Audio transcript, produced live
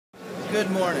Good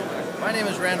morning. My name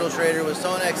is Randall Schrader with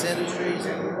Sonnax Industries,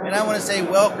 and I want to say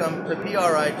welcome to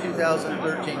PRI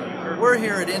 2013. We're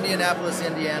here at Indianapolis,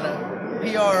 Indiana,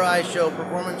 PRI show,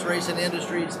 Performance Racing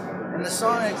Industries, and the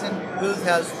Sonnax booth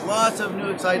has lots of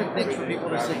new exciting things for people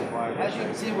to see. As you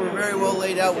can see, we're very well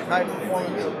laid out with high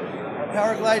performance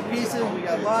power glide pieces. We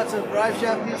got lots of drive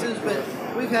shaft pieces,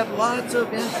 but we've had lots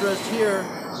of interest here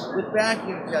with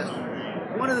vacuum testing.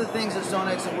 One of the things at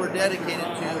Sonnax that we're dedicated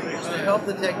to is to help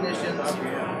the technicians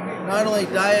not only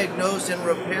diagnose and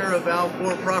repair a valve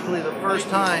bore properly the first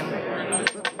time,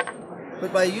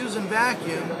 but by using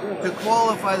vacuum to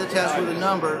qualify the test with a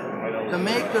number, to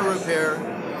make the repair,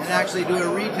 and actually do a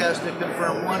retest to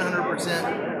confirm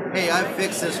 100%, hey, I've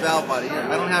fixed this valve body.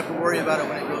 I don't have to worry about it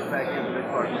when it goes back into the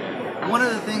car. One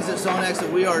of the things at Sonnax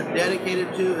that we are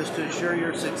dedicated to is to assure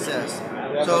your success.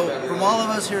 So from all of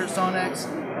us here at Sonnax,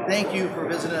 thank you for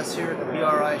visiting us here at the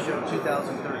PRI Show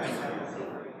 2013.